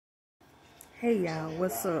Hey y'all,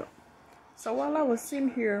 what's up? So while I was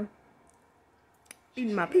sitting here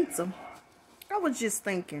eating my pizza, I was just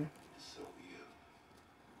thinking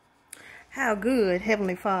how good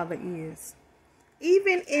Heavenly Father is.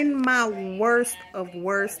 Even in my worst of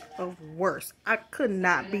worst, I could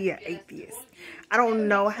not be an atheist. I don't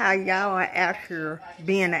know how y'all are out here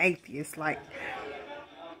being an atheist. Like,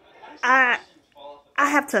 I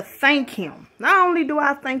have to thank him. Not only do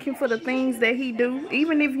I thank him for the things that he do,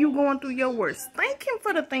 even if you going through your worst, thank him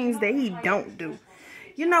for the things that he don't do.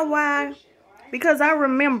 You know why? Because I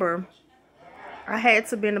remember I had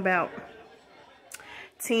to been about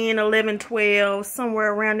 10, 11, 12,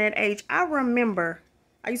 somewhere around that age. I remember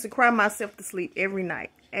I used to cry myself to sleep every night,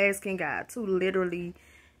 asking God to literally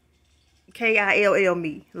kill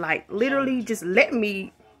me. Like, literally just let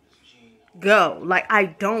me go. Like, I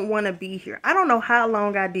don't want to be here. I don't know how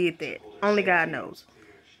long I did that. Only God knows.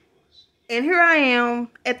 And here I am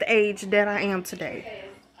at the age that I am today.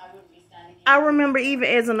 I remember even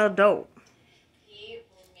as an adult,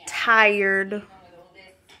 tired,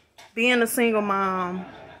 being a single mom,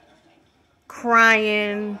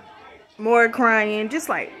 crying, more crying, just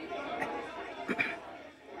like,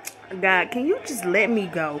 God, can you just let me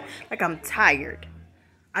go? Like, I'm tired.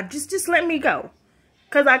 Just let me go.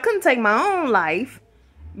 Because I couldn't take my own life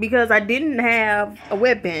because I didn't have a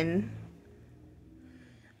weapon.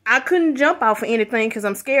 I couldn't jump off of anything because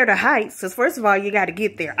I'm scared of heights. Because first of all, you got to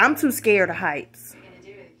get there. I'm too scared of heights.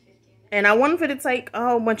 And I wanted to take a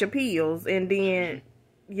whole bunch of pills. And then,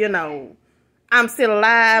 you know, I'm still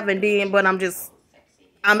alive. And then, but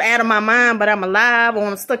I'm out of my mind, but I'm alive. Or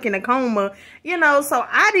I'm stuck in a coma. You know, so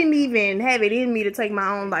I didn't even have it in me to take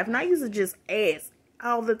my own life. And I used to just ask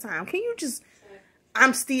all the time, can you just...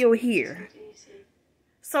 I'm still here.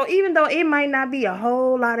 So even though it might not be a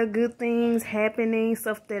whole lot of good things happening,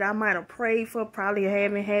 stuff that I might have prayed for probably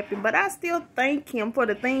haven't happened, but I still thank him for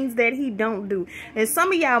the things that he don't do. And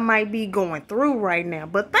some of y'all might be going through right now,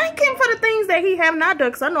 but thank him for the things that he have not done.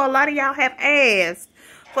 Because I know a lot of y'all have asked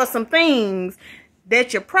for some things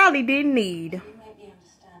that you probably didn't need.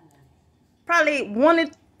 Probably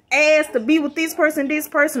wanted ask to be with this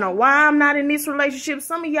person, or why I'm not in this relationship.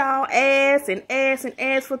 Some of y'all ask and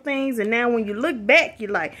ask for things, and now when you look back,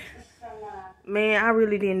 you're like, man, I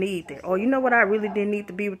really didn't need that. Or you know what, I really didn't need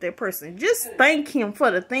to be with that person. Just thank him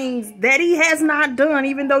for the things that he has not done,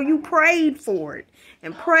 even though you prayed for it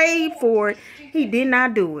and prayed for it, he did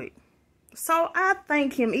not do it. So I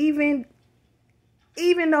thank him, even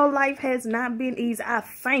though life has not been easy. I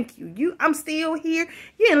thank you. I'm still here.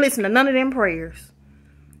 You didn't listen to none of them prayers.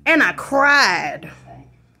 And I cried.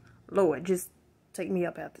 Lord, just take me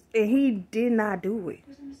up out this. And he did not do it.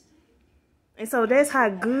 And so that's how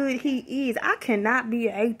good he is. I cannot be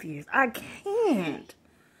an atheist. I can't.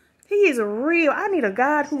 He is real. I need a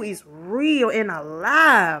God who is real and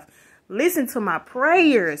alive. Listen to my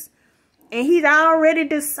prayers. And he's already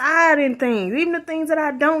deciding things. Even the things that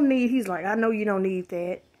I don't need, he's like, I know you don't need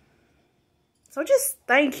that. So just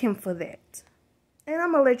thank him for that. And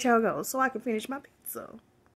I'm going to let y'all go so I can finish my pizza.